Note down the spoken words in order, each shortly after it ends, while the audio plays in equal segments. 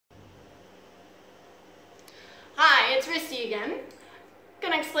it's Risti again.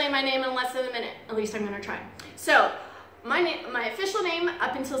 Gonna explain my name in less than a minute. At least I'm gonna try. So, my official name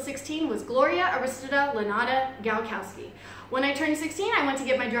up until 16 was Gloria Aristida Lenata Galkowski. When I turned 16, I went to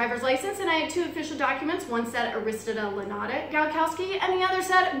get my driver's license and I had two official documents. One said Aristida Lenata Galkowski and the other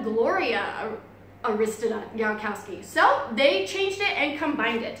said Gloria Aristida Galkowski. So they changed it and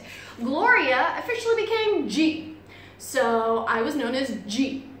combined it. Gloria officially became G. So I was known as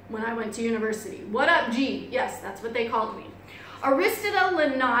G when I went to university. What up, G? Yes, that's what they called me. Aristida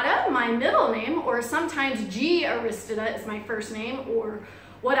Lenata, my middle name, or sometimes G Aristida is my first name or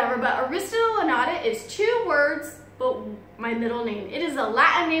whatever, but Aristida Lenata is two words, but my middle name. It is a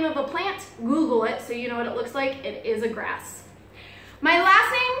Latin name of a plant. Google it so you know what it looks like. It is a grass. My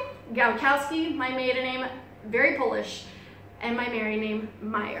last name, Galkowski, my maiden name, very Polish, and my married name,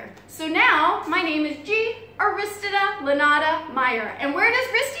 Meyer. So now my name is G Aristida Lenata Meyer. And where does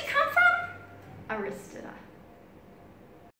Risti